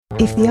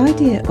If the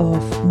idea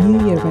of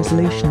New Year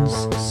resolutions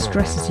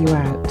stresses you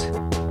out,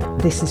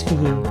 this is for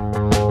you.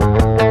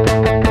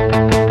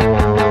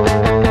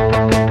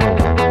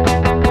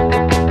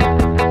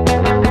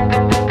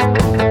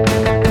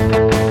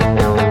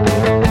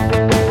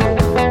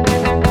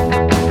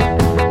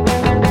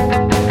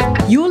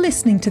 You're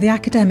listening to The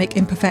Academic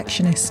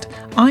Imperfectionist.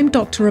 I'm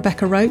Dr.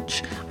 Rebecca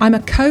Roach. I'm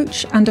a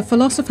coach and a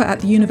philosopher at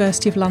the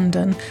University of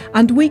London,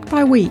 and week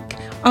by week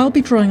I'll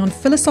be drawing on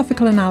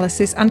philosophical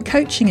analysis and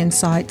coaching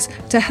insights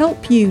to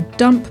help you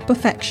dump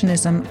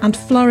perfectionism and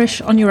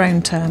flourish on your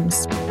own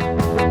terms.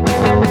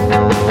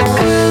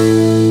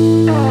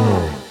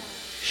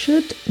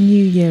 Should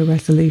New Year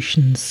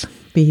resolutions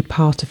be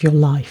part of your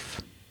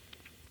life?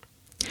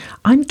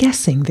 I'm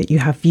guessing that you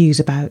have views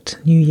about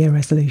New Year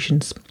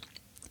resolutions.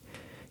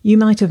 You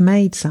might have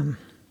made some.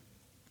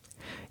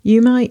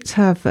 You might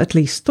have at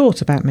least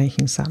thought about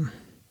making some.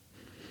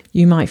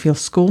 You might feel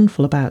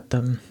scornful about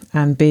them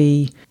and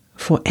be,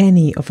 for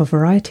any of a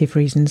variety of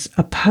reasons,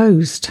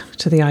 opposed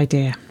to the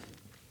idea.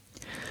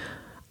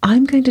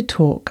 I'm going to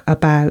talk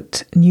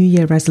about New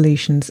Year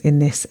resolutions in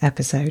this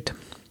episode.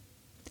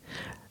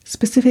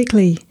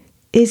 Specifically,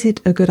 is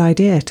it a good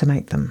idea to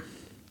make them?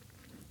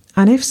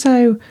 And if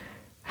so,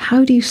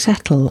 how do you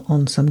settle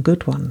on some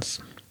good ones?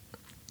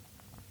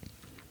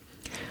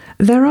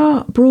 There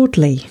are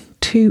broadly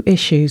two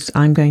issues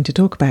I'm going to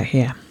talk about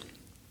here.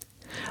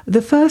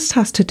 The first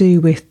has to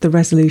do with the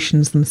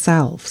resolutions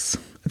themselves,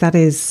 that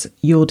is,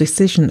 your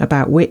decision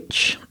about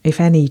which, if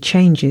any,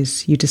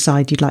 changes you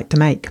decide you'd like to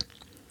make.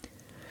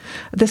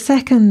 The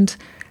second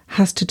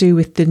has to do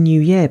with the New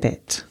Year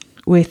bit,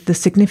 with the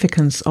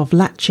significance of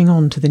latching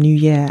on to the New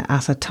Year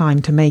as a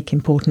time to make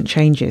important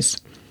changes.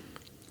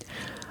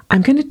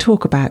 I'm going to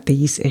talk about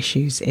these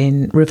issues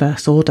in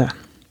reverse order.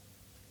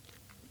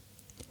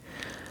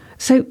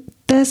 So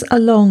there's a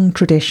long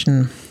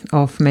tradition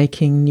of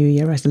making New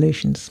Year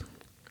resolutions.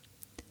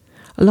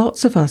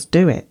 Lots of us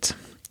do it,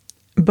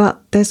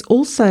 but there's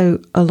also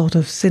a lot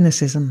of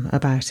cynicism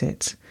about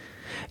it.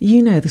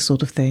 You know the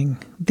sort of thing,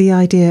 the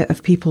idea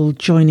of people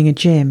joining a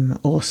gym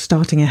or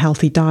starting a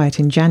healthy diet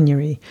in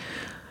January,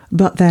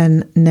 but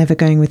then never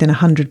going within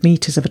 100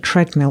 metres of a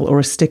treadmill or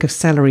a stick of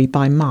celery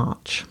by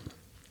March.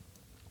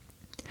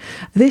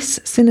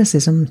 This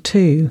cynicism,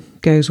 too,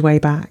 goes way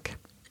back.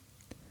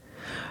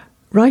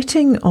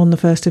 Writing on the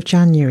 1st of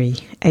January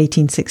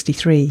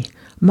 1863,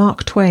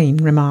 Mark Twain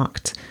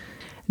remarked,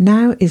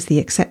 "Now is the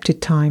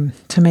accepted time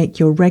to make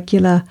your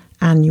regular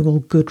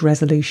annual good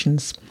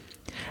resolutions.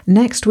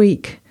 Next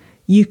week,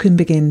 you can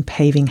begin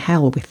paving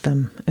hell with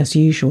them as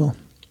usual."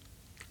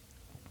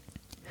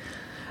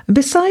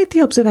 Beside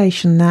the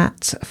observation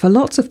that, for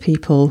lots of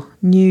people,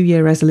 New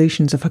Year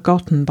resolutions are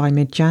forgotten by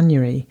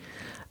mid-January,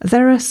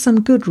 there are some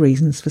good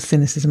reasons for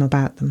cynicism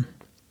about them.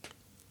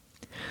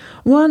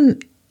 One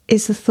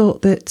is the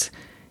thought that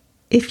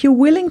if you're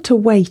willing to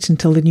wait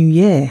until the new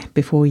year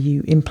before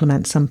you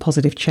implement some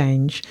positive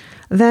change,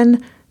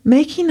 then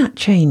making that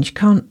change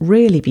can't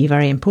really be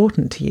very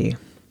important to you.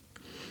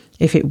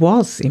 If it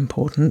was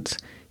important,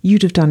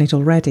 you'd have done it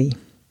already.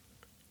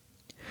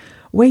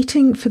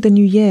 Waiting for the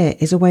new year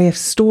is a way of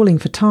stalling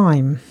for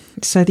time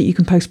so that you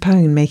can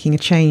postpone making a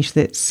change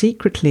that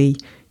secretly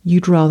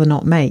you'd rather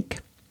not make.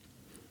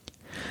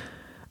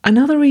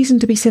 Another reason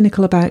to be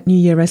cynical about New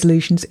Year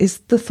resolutions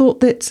is the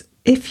thought that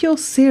if you're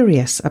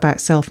serious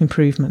about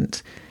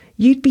self-improvement,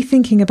 you'd be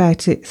thinking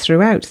about it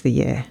throughout the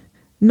year,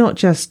 not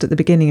just at the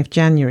beginning of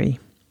January.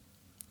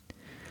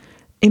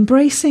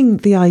 Embracing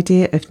the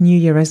idea of New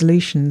Year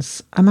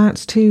resolutions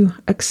amounts to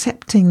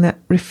accepting that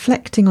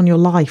reflecting on your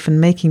life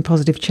and making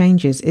positive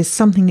changes is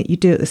something that you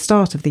do at the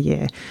start of the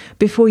year,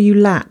 before you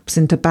lapse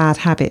into bad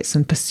habits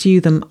and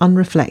pursue them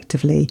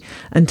unreflectively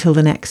until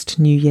the next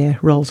new year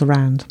rolls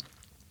around.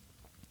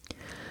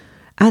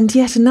 And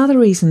yet another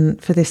reason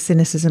for this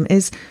cynicism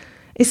is,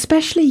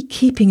 especially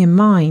keeping in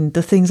mind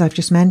the things I've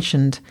just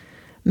mentioned,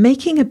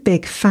 making a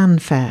big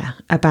fanfare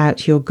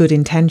about your good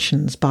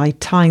intentions by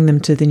tying them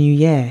to the new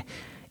year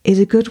is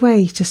a good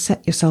way to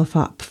set yourself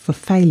up for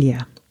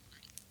failure.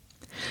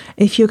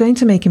 If you're going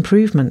to make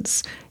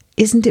improvements,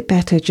 isn't it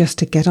better just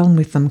to get on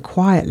with them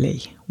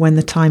quietly when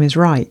the time is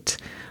right,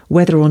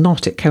 whether or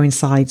not it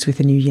coincides with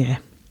the new year?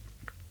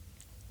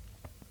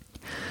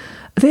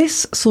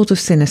 This sort of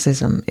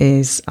cynicism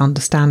is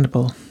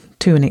understandable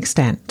to an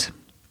extent.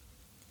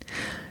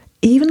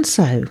 Even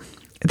so,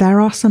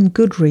 there are some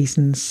good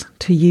reasons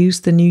to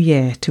use the new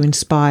year to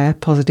inspire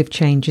positive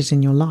changes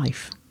in your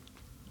life.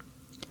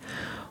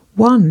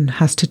 One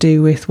has to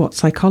do with what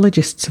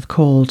psychologists have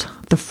called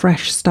the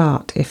fresh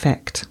start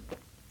effect.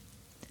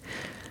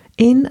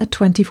 In a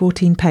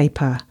 2014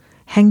 paper,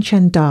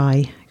 Hengchen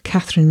Dai,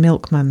 Catherine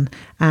Milkman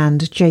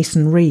and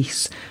Jason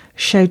Rees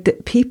showed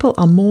that people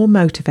are more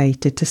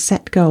motivated to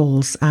set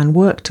goals and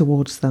work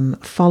towards them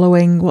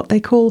following what they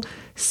call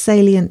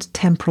salient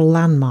temporal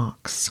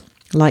landmarks,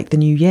 like the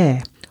new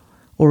year,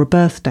 or a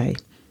birthday,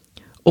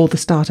 or the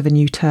start of a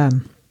new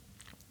term.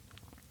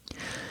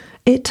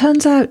 It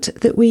turns out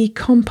that we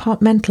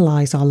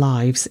compartmentalise our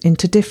lives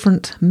into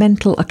different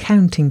mental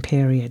accounting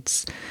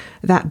periods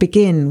that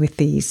begin with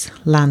these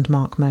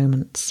landmark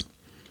moments.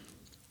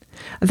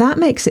 That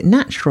makes it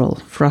natural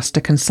for us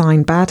to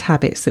consign bad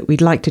habits that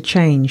we'd like to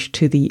change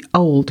to the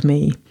old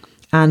me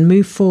and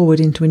move forward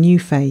into a new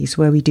phase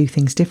where we do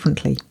things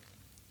differently.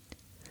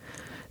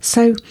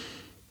 So,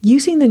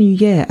 using the new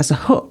year as a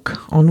hook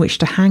on which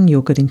to hang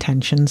your good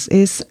intentions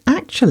is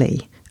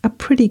actually a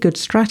pretty good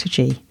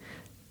strategy,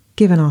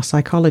 given our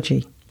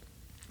psychology.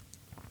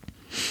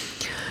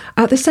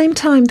 At the same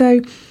time,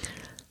 though,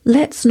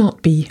 let's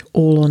not be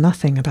all or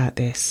nothing about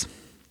this.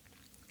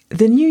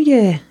 The new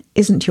year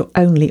isn't your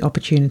only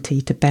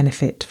opportunity to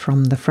benefit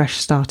from the fresh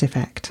start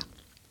effect.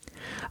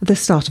 The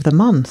start of the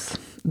month,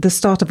 the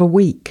start of a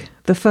week,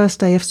 the first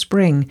day of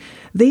spring,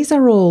 these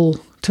are all,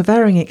 to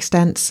varying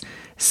extents,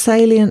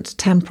 salient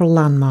temporal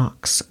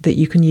landmarks that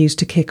you can use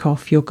to kick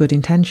off your good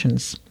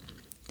intentions.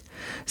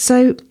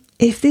 So,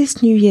 if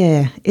this new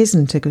year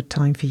isn't a good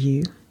time for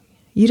you,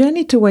 you don't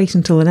need to wait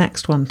until the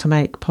next one to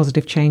make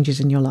positive changes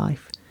in your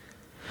life.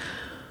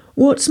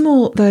 What's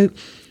more, though,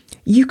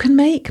 you can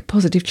make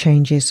positive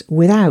changes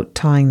without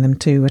tying them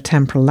to a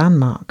temporal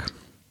landmark.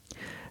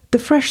 The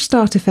fresh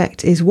start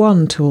effect is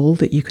one tool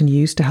that you can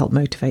use to help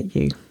motivate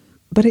you,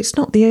 but it's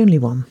not the only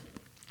one.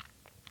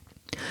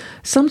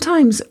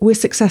 Sometimes we're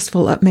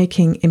successful at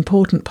making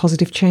important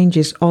positive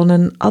changes on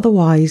an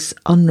otherwise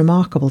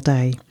unremarkable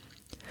day.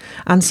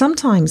 And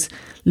sometimes,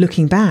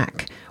 looking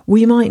back,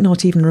 we might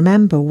not even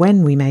remember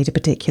when we made a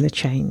particular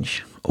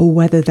change, or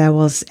whether there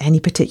was any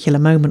particular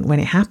moment when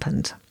it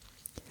happened.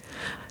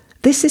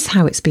 This is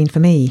how it's been for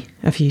me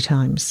a few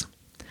times.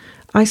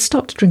 I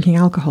stopped drinking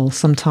alcohol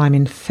sometime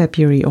in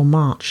February or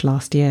March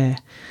last year,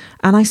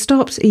 and I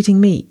stopped eating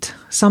meat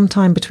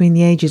sometime between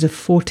the ages of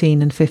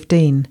 14 and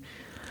 15,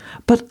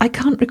 but I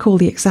can't recall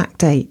the exact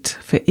date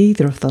for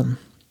either of them.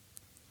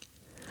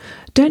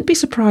 Don't be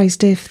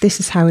surprised if this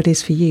is how it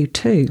is for you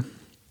too.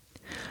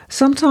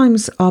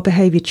 Sometimes our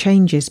behaviour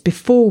changes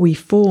before we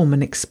form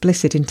an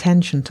explicit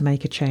intention to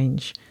make a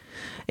change.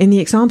 In the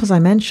examples I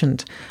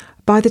mentioned,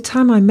 by the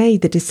time I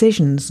made the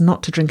decisions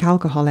not to drink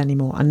alcohol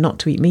anymore and not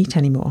to eat meat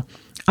anymore,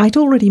 I'd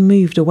already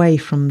moved away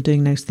from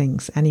doing those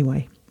things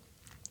anyway.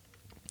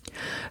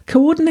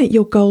 Coordinate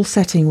your goal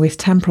setting with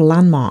temporal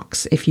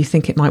landmarks if you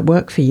think it might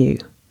work for you,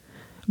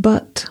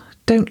 but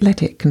don't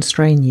let it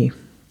constrain you.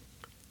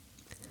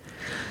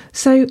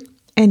 So,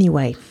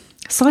 anyway,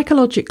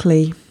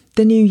 psychologically,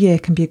 the new year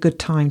can be a good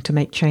time to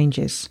make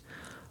changes,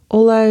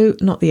 although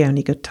not the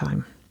only good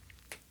time.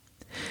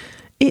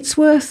 It's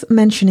worth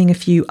mentioning a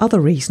few other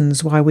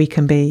reasons why we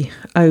can be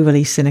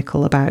overly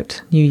cynical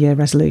about New Year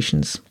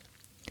resolutions.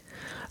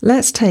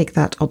 Let's take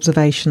that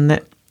observation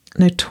that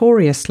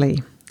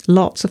notoriously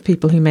lots of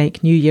people who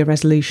make New Year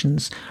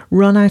resolutions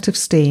run out of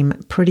steam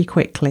pretty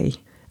quickly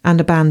and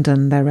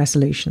abandon their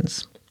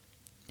resolutions.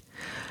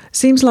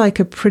 Seems like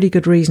a pretty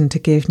good reason to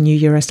give New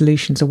Year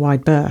resolutions a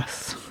wide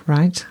berth,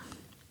 right?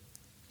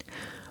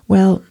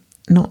 Well,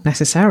 not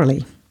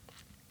necessarily.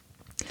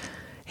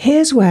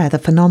 Here's where the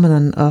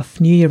phenomenon of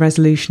New Year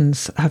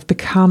resolutions have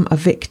become a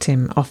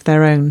victim of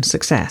their own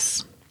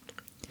success.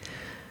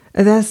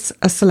 There's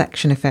a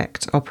selection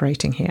effect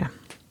operating here.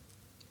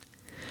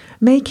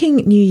 Making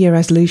New Year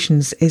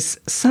resolutions is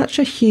such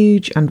a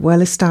huge and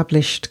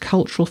well-established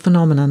cultural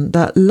phenomenon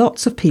that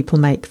lots of people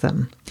make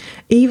them,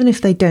 even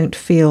if they don't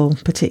feel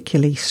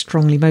particularly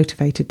strongly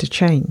motivated to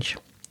change.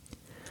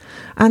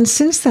 And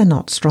since they're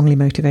not strongly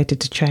motivated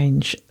to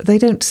change, they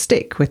don't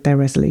stick with their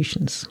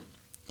resolutions.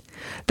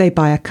 They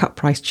buy a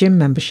cut-price gym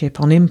membership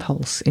on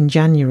impulse in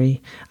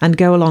January and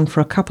go along for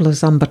a couple of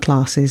Zumba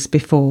classes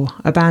before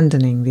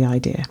abandoning the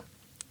idea.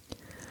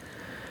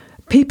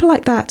 People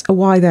like that are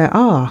why there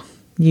are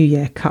New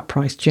Year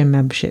cut-price gym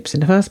memberships in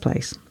the first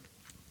place.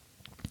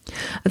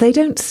 They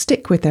don't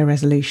stick with their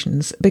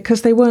resolutions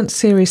because they weren't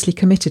seriously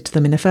committed to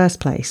them in the first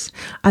place,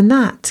 and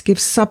that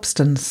gives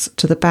substance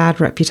to the bad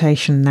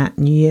reputation that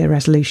New Year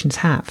resolutions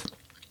have.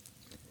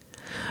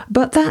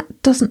 But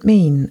that doesn't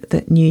mean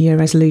that New Year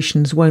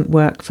resolutions won't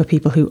work for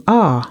people who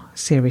are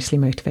seriously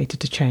motivated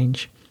to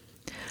change,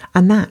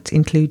 and that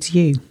includes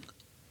you.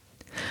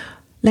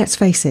 Let's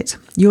face it,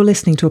 you're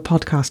listening to a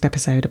podcast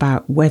episode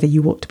about whether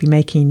you ought to be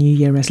making New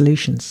Year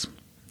resolutions.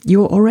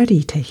 You're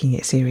already taking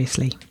it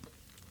seriously.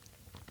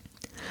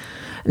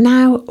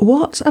 Now,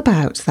 what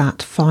about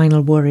that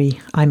final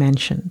worry I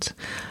mentioned?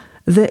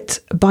 That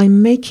by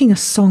making a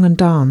song and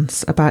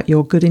dance about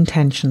your good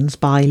intentions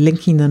by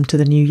linking them to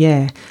the new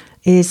year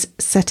is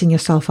setting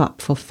yourself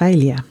up for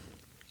failure.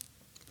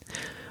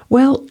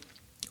 Well,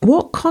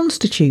 what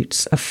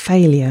constitutes a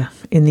failure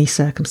in these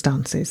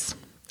circumstances?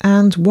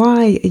 And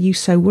why are you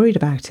so worried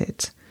about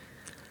it?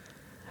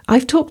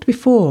 I've talked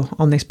before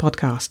on this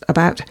podcast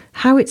about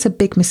how it's a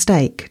big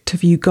mistake to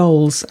view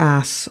goals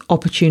as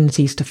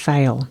opportunities to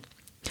fail,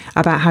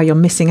 about how you're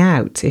missing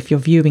out if you're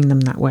viewing them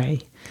that way,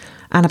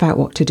 and about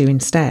what to do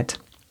instead.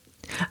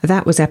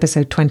 That was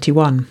episode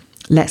 21.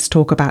 Let's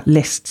talk about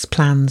lists,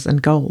 plans,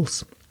 and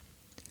goals.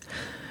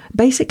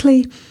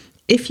 Basically,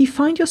 if you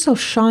find yourself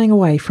shying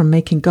away from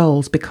making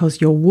goals because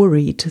you're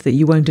worried that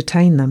you won't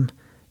attain them,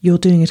 you're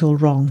doing it all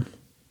wrong.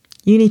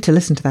 You need to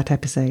listen to that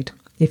episode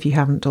if you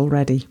haven't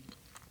already.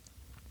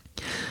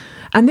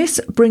 And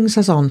this brings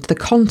us on to the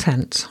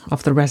content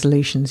of the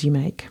resolutions you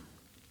make.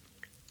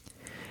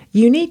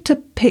 You need to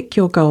pick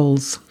your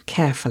goals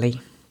carefully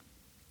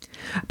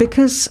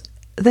because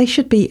they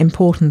should be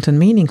important and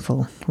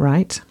meaningful,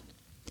 right?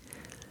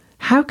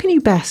 How can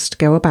you best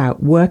go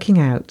about working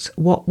out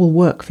what will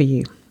work for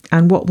you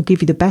and what will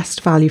give you the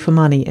best value for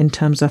money in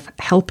terms of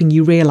helping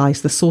you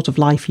realise the sort of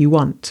life you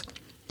want?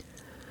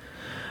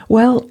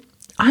 Well,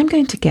 I'm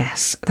going to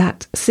guess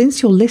that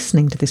since you're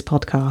listening to this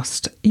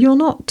podcast, you're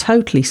not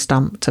totally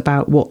stumped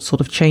about what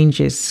sort of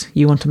changes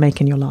you want to make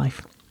in your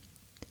life.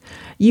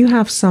 You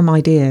have some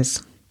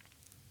ideas.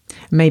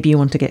 Maybe you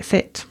want to get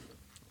fit.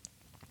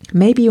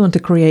 Maybe you want to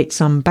create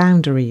some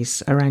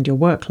boundaries around your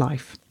work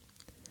life.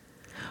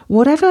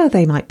 Whatever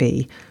they might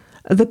be,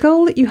 the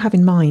goal that you have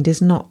in mind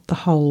is not the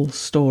whole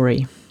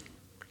story.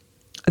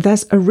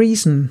 There's a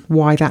reason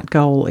why that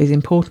goal is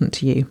important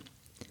to you.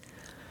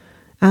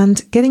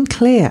 And getting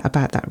clear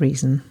about that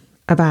reason,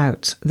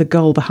 about the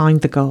goal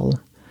behind the goal,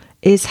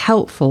 is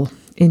helpful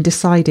in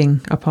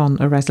deciding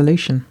upon a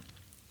resolution.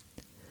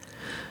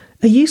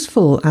 A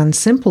useful and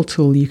simple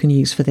tool you can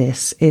use for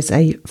this is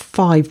a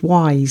 5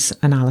 whys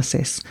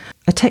analysis,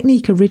 a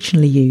technique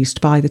originally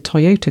used by the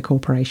Toyota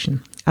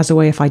Corporation as a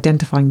way of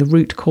identifying the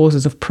root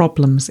causes of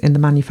problems in the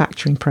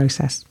manufacturing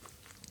process.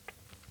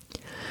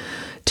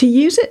 To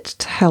use it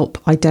to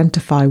help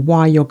identify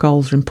why your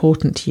goals are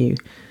important to you,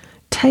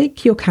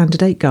 take your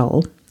candidate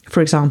goal,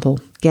 for example,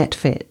 get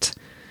fit,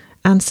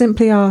 and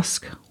simply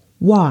ask,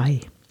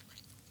 why?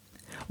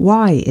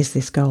 Why is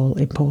this goal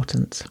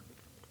important?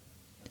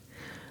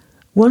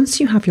 Once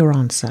you have your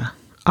answer,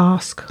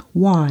 ask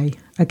why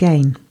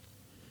again,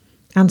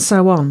 and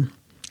so on,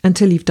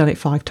 until you've done it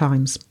 5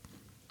 times.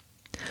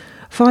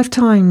 5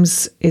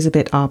 times is a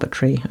bit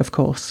arbitrary, of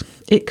course.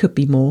 It could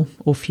be more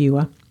or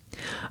fewer.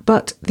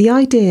 But the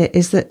idea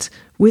is that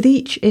with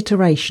each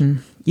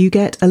iteration, you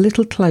get a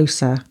little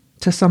closer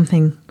to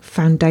something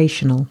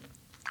foundational,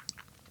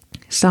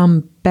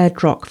 some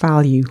bedrock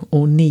value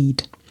or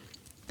need.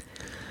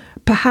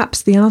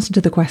 Perhaps the answer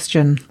to the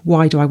question,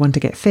 why do I want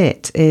to get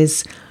fit,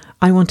 is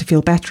I want to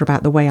feel better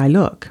about the way I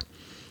look.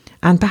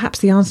 And perhaps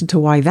the answer to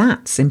why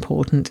that's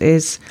important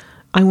is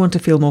I want to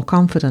feel more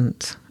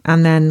confident.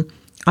 And then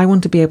I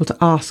want to be able to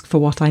ask for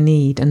what I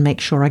need and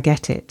make sure I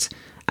get it.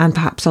 And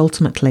perhaps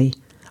ultimately,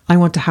 I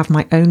want to have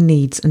my own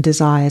needs and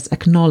desires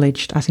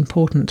acknowledged as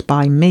important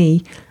by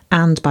me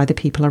and by the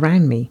people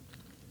around me.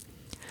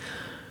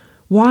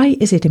 Why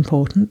is it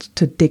important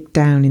to dig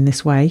down in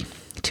this way,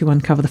 to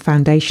uncover the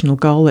foundational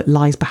goal that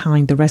lies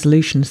behind the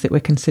resolutions that we're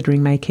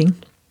considering making?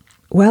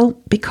 Well,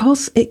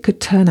 because it could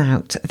turn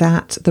out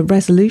that the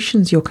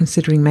resolutions you're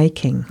considering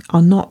making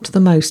are not the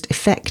most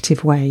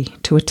effective way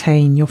to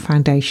attain your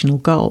foundational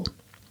goal.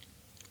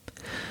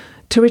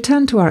 To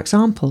return to our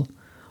example,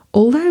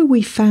 although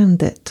we found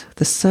that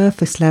the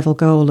surface level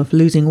goal of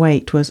losing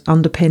weight was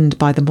underpinned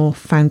by the more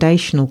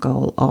foundational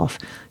goal of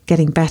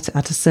getting better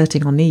at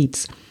asserting our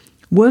needs,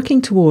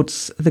 working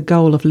towards the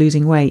goal of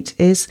losing weight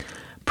is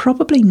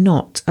probably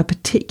not a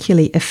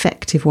particularly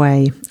effective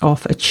way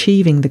of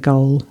achieving the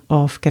goal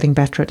of getting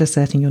better at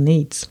asserting your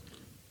needs.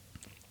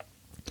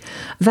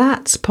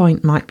 That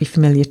point might be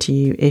familiar to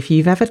you if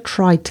you've ever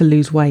tried to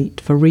lose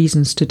weight for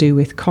reasons to do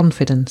with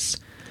confidence.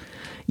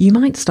 You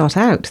might start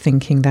out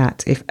thinking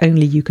that if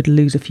only you could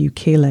lose a few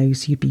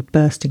kilos, you'd be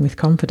bursting with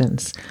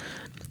confidence.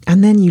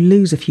 And then you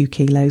lose a few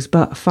kilos,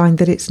 but find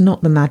that it's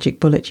not the magic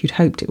bullet you'd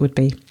hoped it would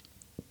be.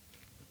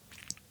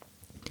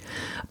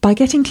 By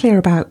getting clear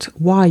about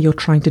why you're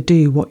trying to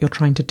do what you're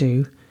trying to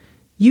do,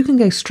 you can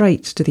go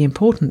straight to the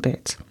important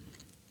bit.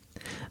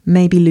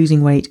 Maybe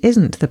losing weight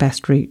isn't the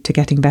best route to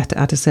getting better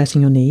at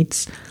asserting your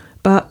needs,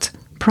 but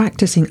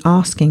practicing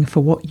asking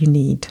for what you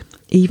need,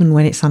 even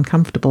when it's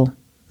uncomfortable,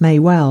 may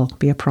well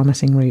be a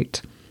promising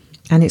route.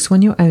 And it's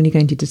when you're only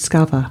going to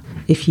discover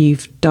if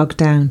you've dug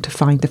down to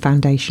find the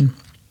foundation.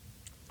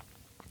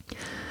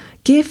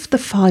 Give the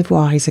 5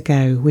 whys a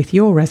go with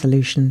your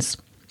resolutions.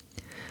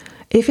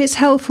 If it's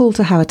helpful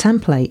to have a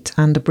template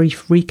and a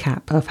brief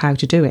recap of how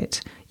to do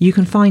it, you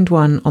can find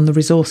one on the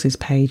resources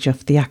page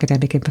of the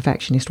Academic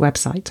Imperfectionist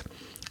website.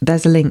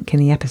 There's a link in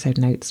the episode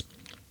notes.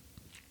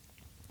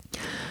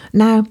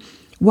 Now,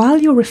 while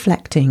you're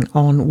reflecting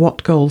on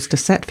what goals to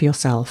set for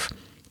yourself,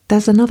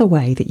 there's another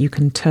way that you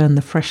can turn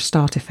the fresh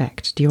start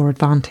effect to your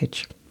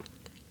advantage.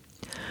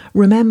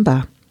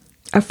 Remember,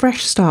 a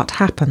fresh start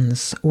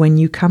happens when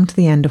you come to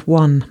the end of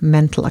one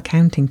mental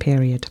accounting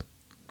period.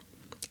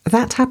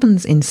 That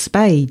happens in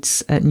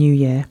spades at New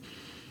Year.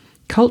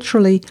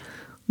 Culturally,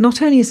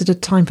 not only is it a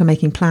time for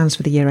making plans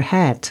for the year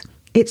ahead,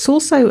 it's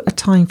also a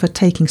time for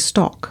taking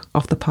stock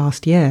of the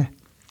past year.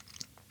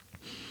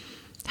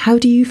 How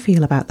do you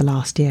feel about the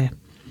last year?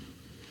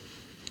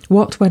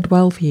 What went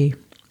well for you?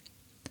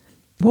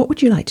 What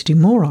would you like to do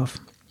more of?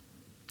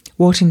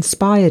 What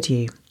inspired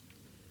you?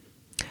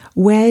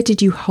 Where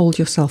did you hold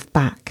yourself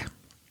back?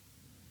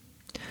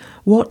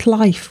 What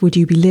life would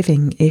you be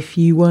living if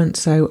you weren't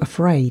so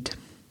afraid?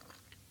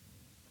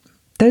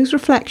 Those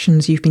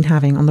reflections you've been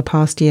having on the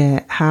past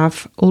year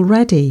have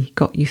already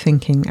got you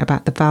thinking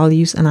about the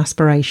values and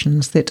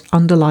aspirations that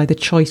underlie the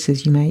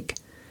choices you make.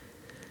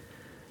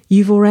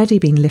 You've already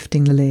been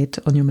lifting the lid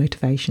on your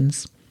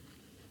motivations.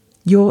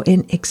 You're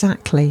in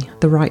exactly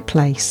the right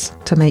place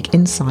to make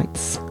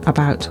insights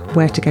about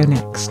where to go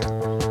next.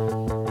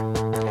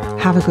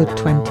 Have a good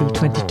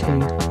 2022,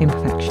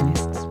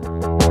 Imperfectionists.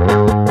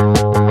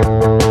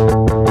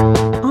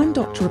 I'm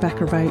Dr.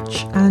 Rebecca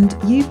Roach, and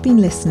you've been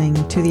listening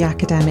to The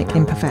Academic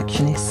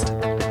Imperfectionist.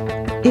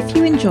 If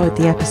you enjoyed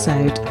the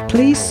episode,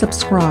 please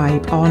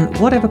subscribe on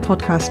whatever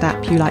podcast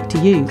app you like to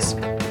use.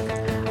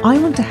 I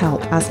want to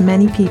help as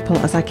many people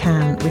as I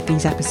can with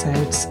these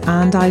episodes,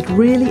 and I'd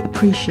really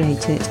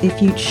appreciate it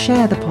if you'd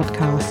share the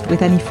podcast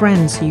with any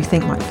friends who you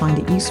think might find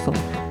it useful,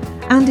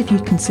 and if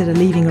you'd consider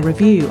leaving a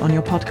review on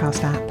your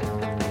podcast app.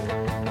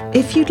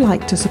 If you'd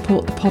like to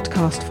support the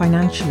podcast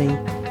financially,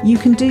 you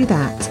can do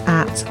that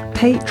at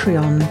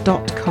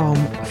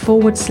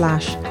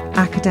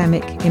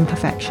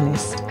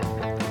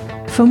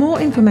patreon.com/academic-imperfectionist. For more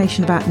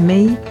information about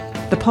me,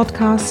 the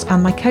podcast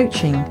and my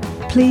coaching,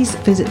 please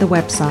visit the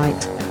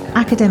website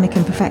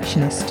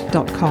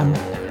academicimperfectionist.com.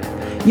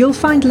 You'll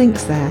find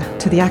links there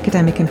to The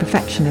Academic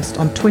Imperfectionist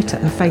on Twitter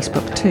and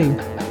Facebook too.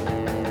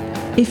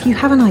 If you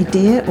have an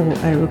idea or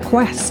a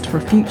request for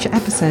a future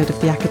episode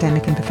of The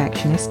Academic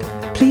Imperfectionist,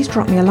 please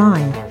drop me a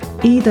line,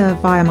 either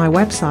via my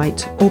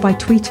website or by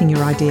tweeting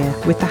your idea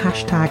with the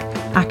hashtag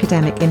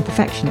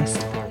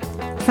 #academicimperfectionist.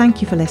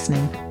 Thank you for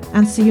listening,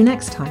 and see you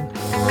next time.